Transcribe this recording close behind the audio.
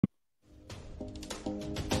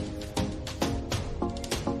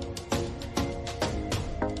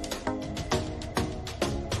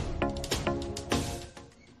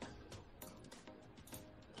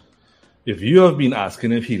If you have been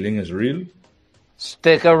asking if healing is real,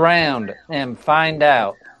 stick around and find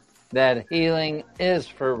out that healing is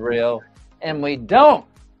for real, and we don't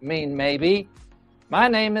mean maybe. My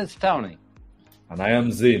name is Tony. and I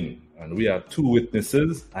am Zane, and we are two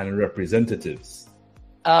witnesses and representatives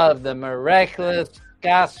of the miraculous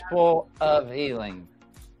gospel of healing.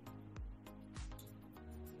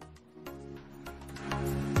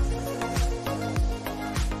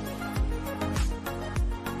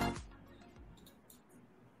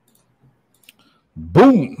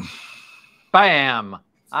 Boom! Bam!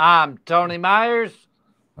 I'm Tony Myers.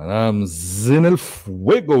 And I'm Zane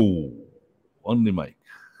Fuego on the mic.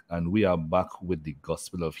 And we are back with the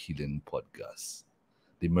Gospel of Healing podcast.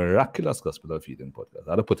 The miraculous Gospel of Healing podcast.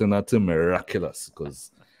 I had to put in that term miraculous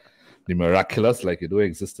because the miraculous, like it don't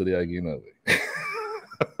exist today again.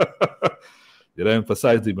 Did I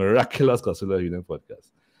emphasize the miraculous Gospel of Healing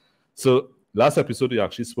podcast? So last episode, we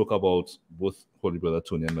actually spoke about both Holy Brother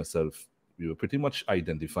Tony and myself. We were pretty much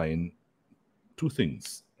identifying two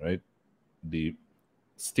things, right? The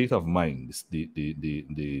state of mind,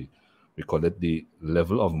 we call it the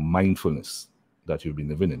level of mindfulness that you've been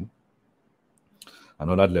living in. And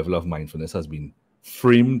how that level of mindfulness has been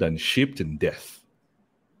framed and shaped in death,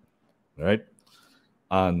 right?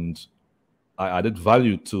 And I added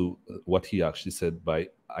value to what he actually said by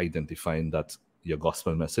identifying that your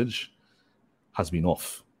gospel message has been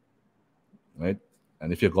off, right?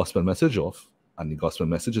 And if your gospel message off, and the gospel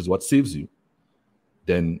message is what saves you,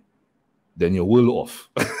 then your world off,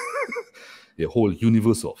 your whole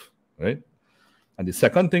universe off, right? And the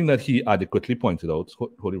second thing that he adequately pointed out,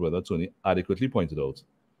 Holy Brother Tony adequately pointed out,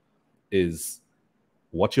 is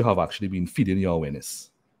what you have actually been feeding your awareness,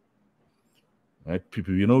 right?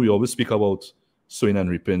 People, we always speak about sowing and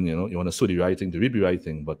reaping. You want to sow the right thing, to reap the right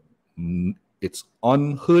thing, but it's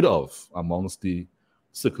unheard of amongst the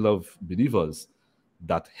circle of believers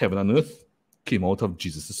that heaven and earth came out of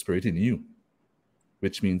Jesus' spirit in you,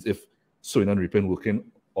 which means if sowing and reaping working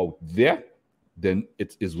out there, then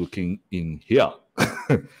it is working in here.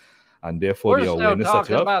 And therefore We're the awareness still that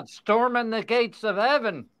you talking have, about storming the gates of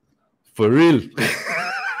heaven. for real.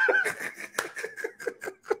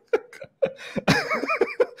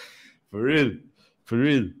 For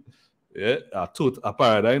real. Yeah, a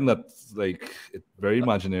paradigm that's like very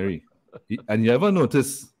imaginary. And you ever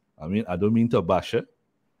notice, I don't mean to bash it,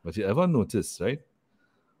 but you ever notice, right,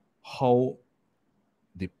 how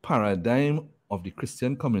the paradigm of the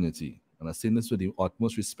Christian community, and I say this with the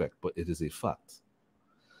utmost respect, but it is a fact,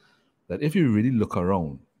 that if you really look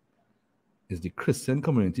around, is the Christian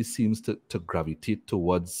community seems to gravitate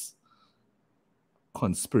towards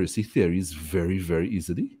conspiracy theories very, very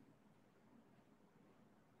easily.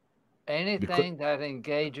 Anything that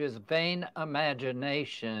engages vain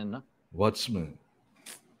imagination, watchman,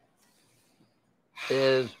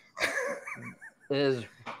 is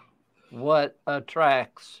what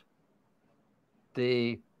attracts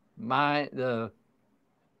the mind, the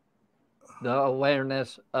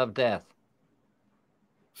awareness of death.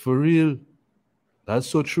 For real. That's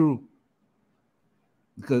so true.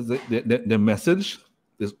 Because the message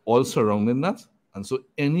is all surrounding that. And so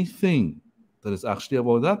anything that is actually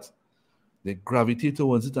about that, they gravitate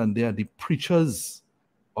towards it, and they are the preachers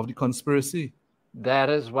of the conspiracy. That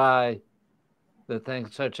is why the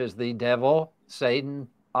things such as the devil, Satan,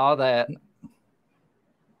 all that,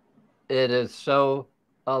 it is so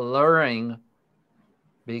alluring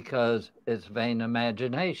because it's vain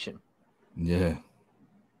imagination. Yeah.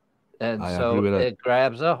 And so it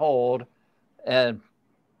grabs a hold. And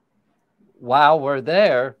while we're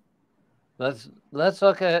there, let's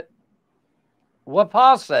look at what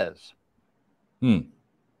Paul says.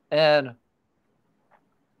 And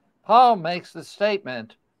Paul makes the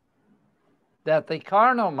statement that the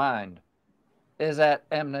carnal mind is at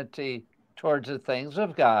enmity towards the things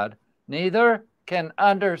of God, neither can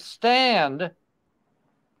understand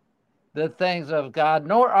the things of God,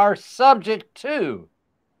 nor are subject to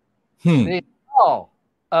the law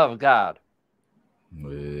of God.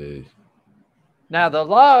 Now, the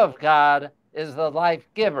law of God is the life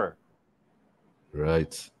giver.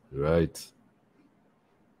 Right.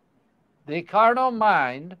 The carnal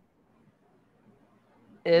mind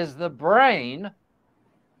is the brain.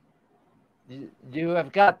 You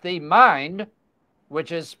have got the mind,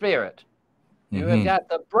 which is spirit. You have got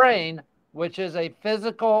the brain, which is a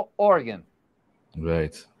physical organ.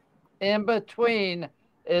 Right. In between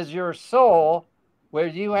is your soul, where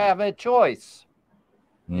you have a choice.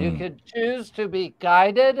 You could choose to be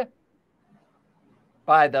guided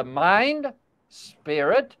by the mind,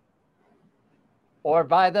 spirit, or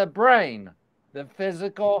by the brain, the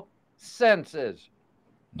physical senses.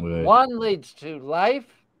 Right. One leads to life,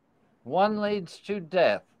 one leads to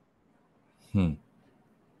death. Hmm.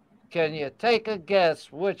 Can you take a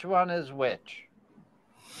guess which one is which?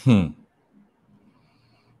 Hmm.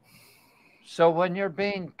 So when you're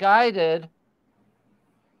being guided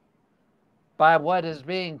by what is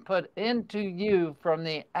being put into you from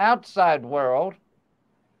the outside world,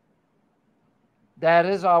 that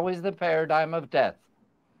is always the paradigm of death.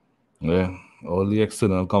 Yeah. All the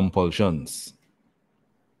external compulsions.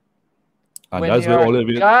 And When that's where you're all of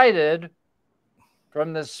it. guided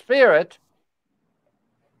from the spirit,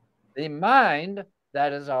 the mind,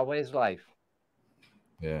 that is always life.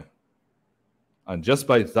 Yeah. And just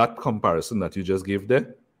by that comparison that you just gave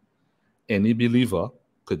there, any believer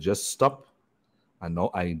could just stop and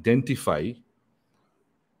now identify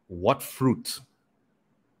what fruit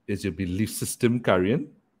is your belief system carrying,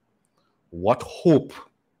 what hope,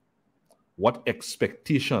 what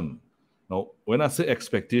expectation. Now, when I say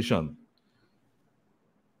expectation,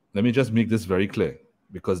 let me just make this very clear,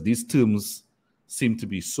 because these terms seem to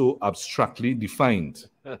be so abstractly defined.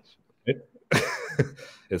 Right?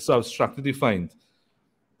 It's so abstractly defined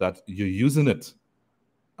that you're using it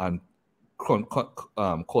and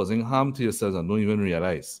causing harm to yourselves and don't even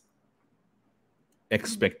realize.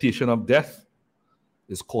 Expectation of death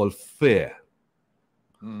is called fear.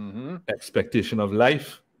 Mm-hmm. Expectation of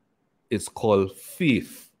life is called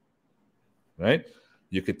faith. Right?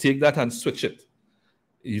 You could take that and switch it.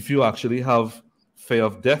 If you actually have fear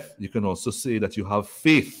of death, you can also say that you have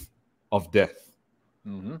faith of death.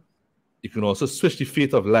 Mm-hmm. You can also switch the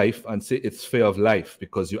faith of life and say it's fear of life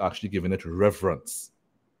because you're actually giving it reverence.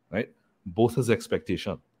 Right? Both as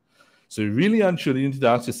expectation. So really and truly you need to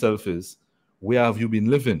ask yourself is, where have you been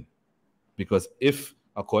living? Because if,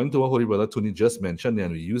 according to what Holy Brother Tony just mentioned,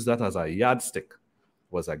 and we use that as a yardstick,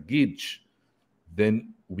 was a gauge,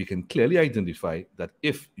 then we can clearly identify that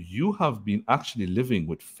if you have been actually living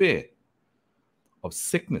with fear of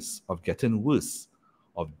sickness, of getting worse,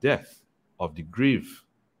 of death, of the grave,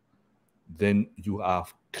 then you are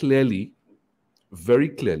clearly, very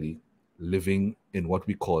clearly, living in what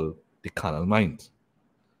we call the carnal mind,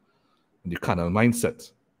 the carnal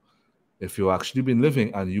mindset. If you've actually been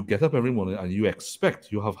living and you get up every morning and you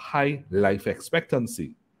expect, you have high life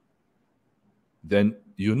expectancy, then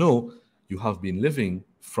you know you have been living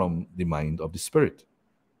from the mind of the spirit,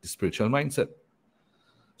 the spiritual mindset.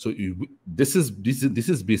 So this is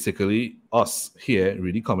basically us here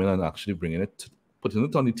really coming and actually bringing it, putting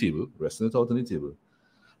it on the table, resting it out on the table,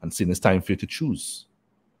 and saying it's time for you to choose.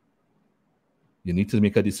 You need to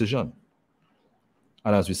make a decision.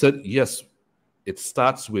 And as we said, yes, it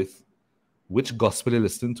starts with which gospel you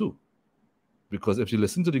listen to. Because if you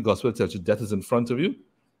listen to the gospel that tells you death is in front of you,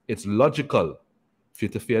 it's logical for you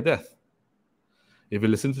to fear death. If you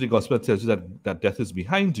listen to the gospel that tells you that death is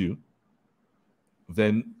behind you,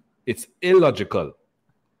 then it's illogical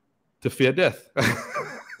to fear death.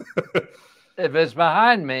 If it's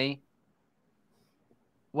behind me,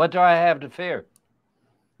 what do I have to fear?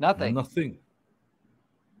 Nothing. Nothing.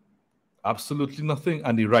 Absolutely nothing.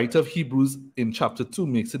 And the writer of Hebrews in chapter 2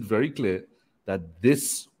 makes it very clear that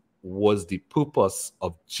this was the purpose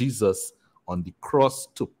of Jesus on the cross,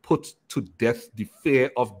 to put to death the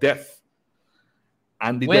fear of death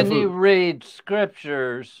and the When devil. you read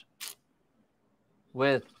scriptures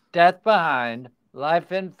with death behind,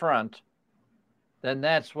 life in front, then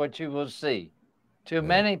that's what you will see. Too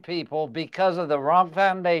many people, because of the wrong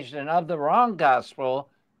foundation of the wrong gospel,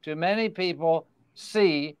 too many people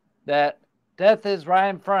see that death is right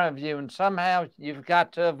in front of you and somehow you've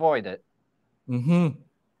got to avoid it. And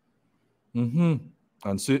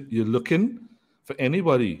so you're looking for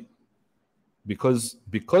anybody, because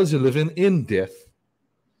you're living in death,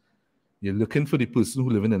 you're looking for the person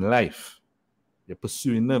who's living in life. You're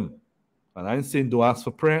pursuing them. And I'm saying don't ask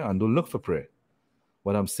for prayer and don't look for prayer.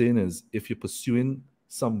 What I'm saying is, if you're pursuing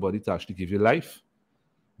somebody to actually give you life,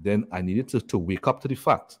 then I need you to wake up to the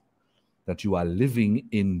fact that you are living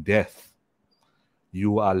in death.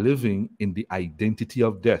 You are living in the identity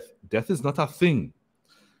of death. Death is not a thing.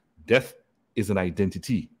 Death is an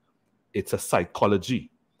identity. It's a psychology.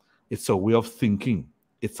 It's a way of thinking.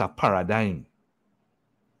 It's a paradigm.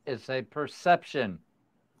 It's a perception.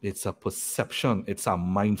 It's a perception. It's a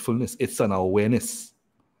mindfulness. It's an awareness.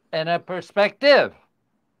 And a perspective.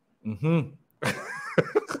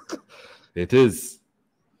 It is.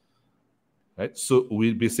 Right? So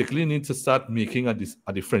we basically need to start making a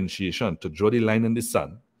differentiation, to draw the line in the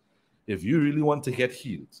sand. If you really want to get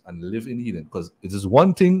healed and live in healing, because it is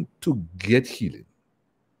one thing to get healing,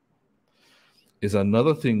 it's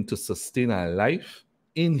another thing to sustain a life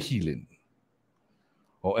in healing.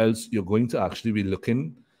 or else you're going to actually be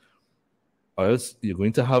looking, or else you're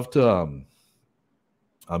going to have to,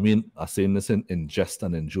 I'm saying this in jest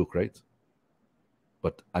and in joke, right?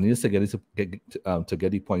 But I need to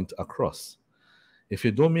get the point across. If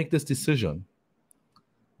you don't make this decision,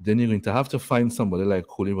 then you're going to have to find somebody like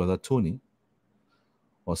Holy Brother Tony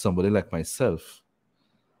or somebody like myself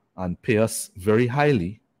and pay us very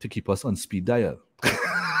highly to keep us on speed dial.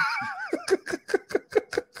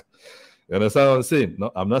 You understand what I'm saying?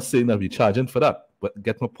 No, I'm not saying that we're charging for that, but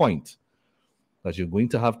get my point. That you're going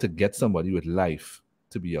to have to get somebody with life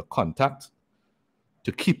to be your contact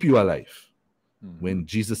to keep you alive. Mm-hmm. When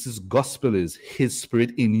Jesus' gospel is his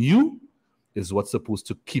spirit in you is what's supposed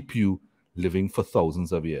to keep you living for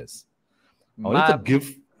thousands of years. I want to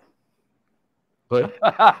give... Go ahead.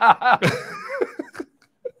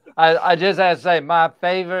 I just have to say my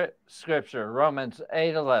favorite scripture, Romans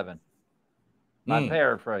 8:11. My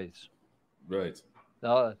paraphrase. Right.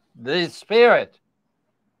 The Spirit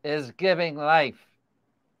is giving life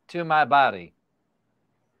to my body.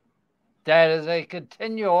 That is a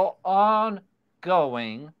continual,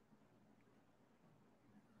 ongoing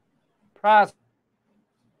process.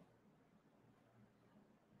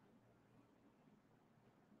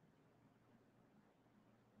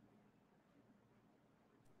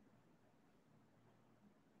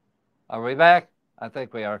 Are we back? I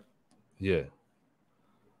think we are. Yeah.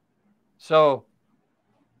 So,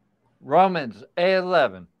 Romans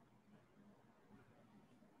 8:11.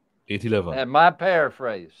 8:11. And my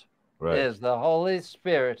paraphrase right. is the Holy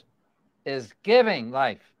Spirit is giving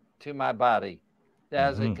life to my body.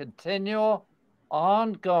 That is a continual,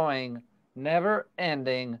 ongoing,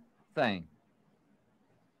 never-ending thing.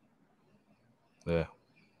 Yeah.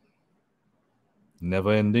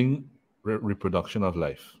 Never-ending reproduction of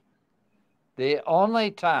life. The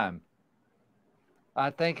only time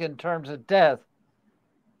I think in terms of death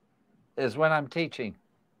is when I'm teaching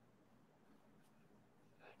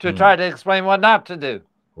to try to explain what not to do.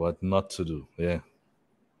 What not to do, yeah.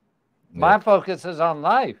 My focus is on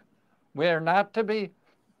life. We are not to be,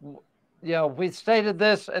 we stated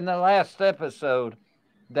this in the last episode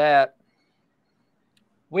that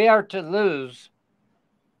we are to lose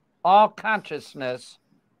all consciousness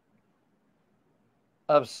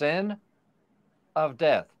of sin, of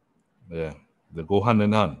death. Yeah, they go hand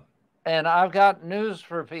in hand. And I've got news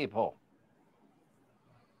for people.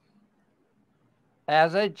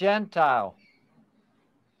 As a Gentile,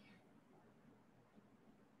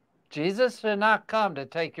 Jesus did not come to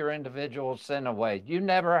take your individual sin away. You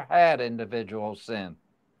never had individual sin.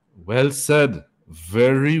 Well said.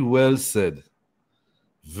 Very well said.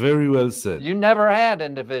 Very well said. You never had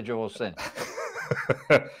individual sin.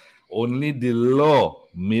 Only the law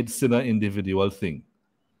made sin an individual thing.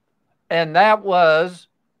 And that was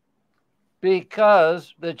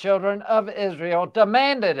because the children of Israel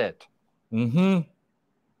demanded it. Mm-hmm.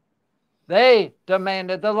 They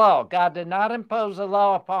demanded the law. God did not impose the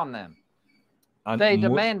law upon them. And they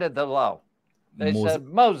demanded the law. They said,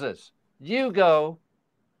 Moses, you go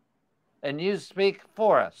and you speak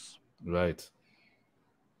for us. Right.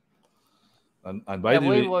 And by the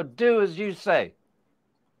way, we will do as you say.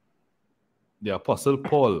 The Apostle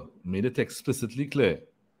Paul made it explicitly clear.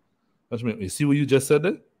 You see what you just said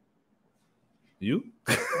there? You?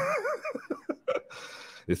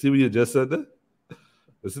 You see what you just said there?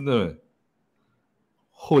 Listen to me.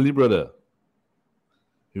 Holy brother,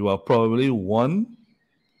 you are probably one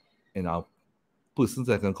in our persons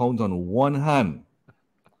that can count on one hand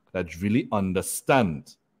that really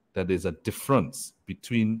understand that there's a difference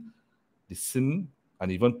between the sin,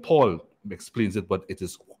 and even Paul explains it, but it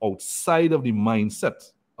is outside of the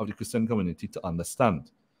mindset of the Christian community to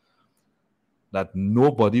understand that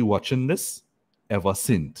nobody watching this ever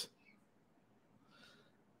sinned.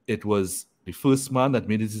 It was the first man that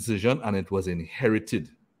made his decision, and it was inherited.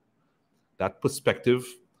 That perspective,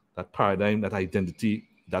 that paradigm, that identity,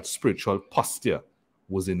 that spiritual posture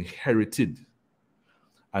was inherited.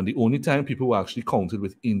 And the only time people were actually counted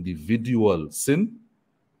with individual sin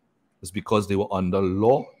is because they were under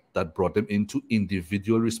law that brought them into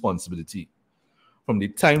individual responsibility. From the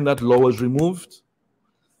time that law was removed,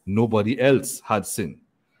 nobody else had sin,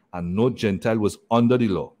 and no Gentile was under the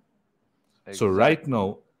law. Exactly. So right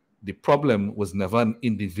now, the problem was never an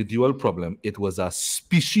individual problem. It was a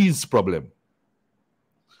species problem.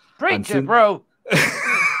 Preach it, bro.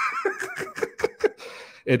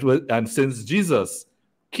 It was, and since Jesus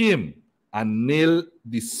came and nailed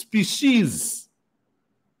the species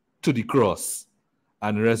to the cross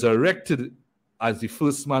and resurrected as the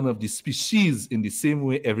first man of the species, in the same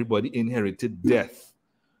way everybody inherited death,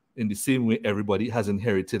 in the same way everybody has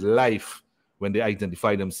inherited life, when they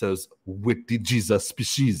identify themselves with the Jesus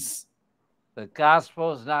species. The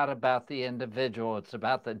gospel is not about the individual. It's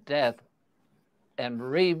about the death and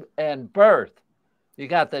birth. You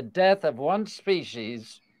got the death of one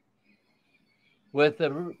species with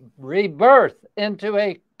the rebirth into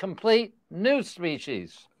a complete new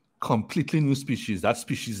species. Completely new species. That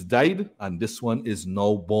species died, and this one is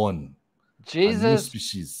now born. A new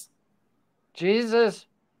species. Jesus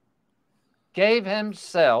gave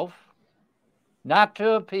himself not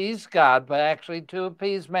to appease God, but actually to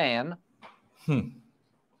appease man.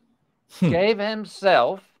 Gave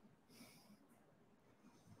himself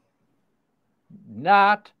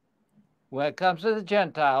not, when it comes to the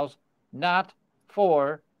Gentiles, not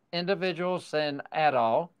for individual sin at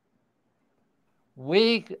all.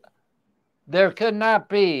 There could not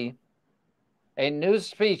be a new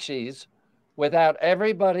species without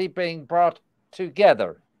everybody being brought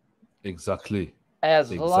together. Exactly.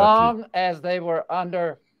 As long as they were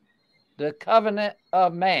under the covenant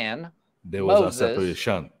of man, there was a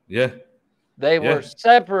separation. Yeah. They were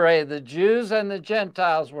separated. The Jews and the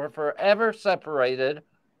Gentiles were forever separated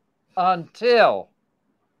until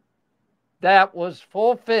that was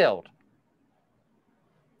fulfilled.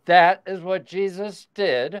 That is what Jesus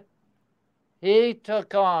did. He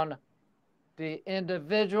took on the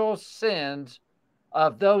individual sins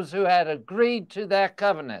of those who had agreed to that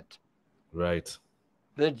covenant. Right.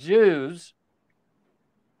 The Jews,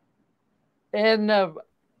 in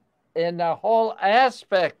the whole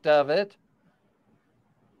aspect of it,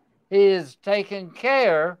 he is taking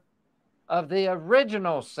care of the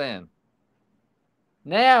original sin.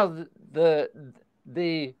 Now the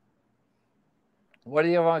what do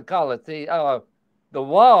you want to call it? The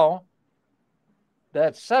wall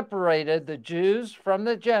that separated the Jews from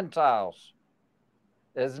the Gentiles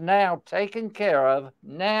is now taken care of.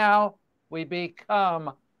 Now we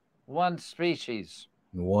become one species.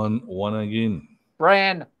 One again.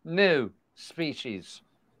 Brand new species.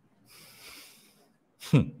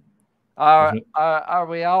 Are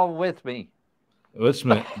we all with me? Which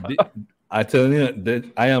man, I tell you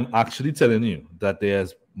that I am actually telling you that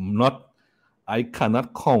there's not, I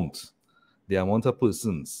cannot count the amount of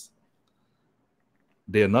persons.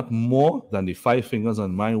 They are not more than the 5 fingers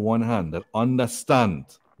on my one hand that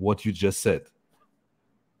understand what you just said.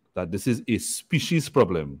 That this is a species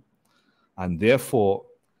problem, and therefore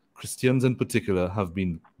Christians in particular have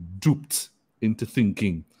been duped into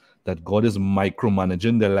thinking that God is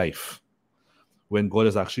micromanaging their life, when God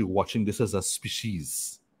is actually watching this as a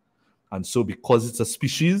species. And so because it's a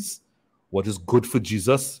species, what is good for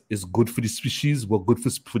Jesus is good for the species. What good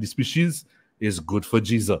for the species is good for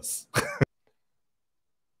Jesus.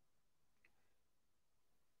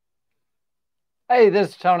 Hey, this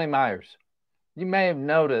is Tony Myers. You may have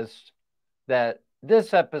noticed that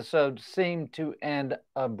this episode seemed to end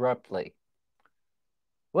abruptly.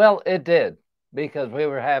 Well, it did, because we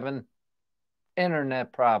were having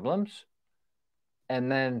internet problems.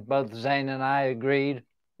 And then both Zane and I agreed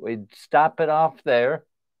we'd stop it off there,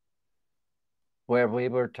 where we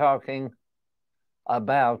were talking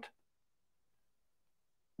about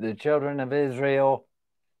the children of Israel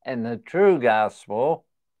and the true gospel.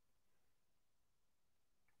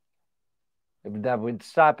 That we'd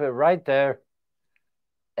stop it right there.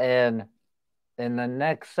 And in the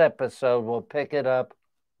next episode, we'll pick it up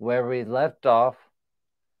where we left off.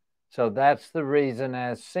 So that's the reason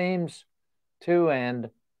it seems to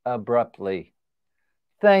end abruptly.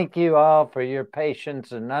 Thank you all for your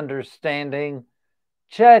patience and understanding.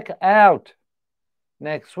 Check out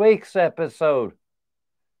next week's episode.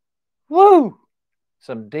 Woo!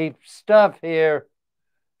 Some deep stuff here.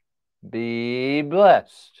 Be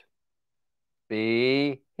blessed.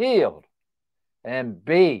 Be healed. And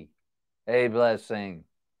be a blessing.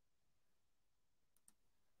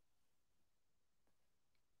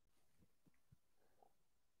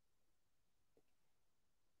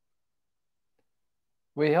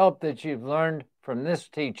 We hope that you've learned from this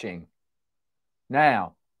teaching.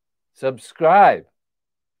 Now, subscribe.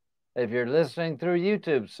 If you're listening through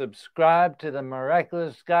YouTube, subscribe to the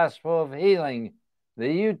Miraculous Gospel of Healing, the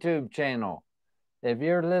YouTube channel. If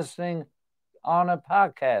you're listening on a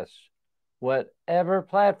podcast, whatever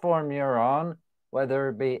platform you're on, whether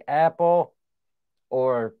it be Apple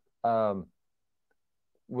or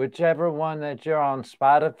whichever one that you're on,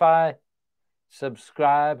 Spotify,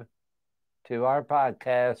 subscribe to our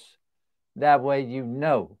podcast. That way you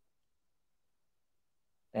know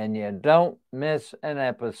and you don't miss an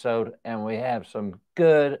episode, and we have some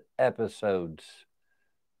good episodes.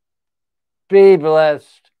 Be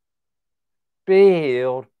blessed, be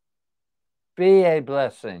healed, be a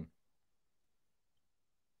blessing.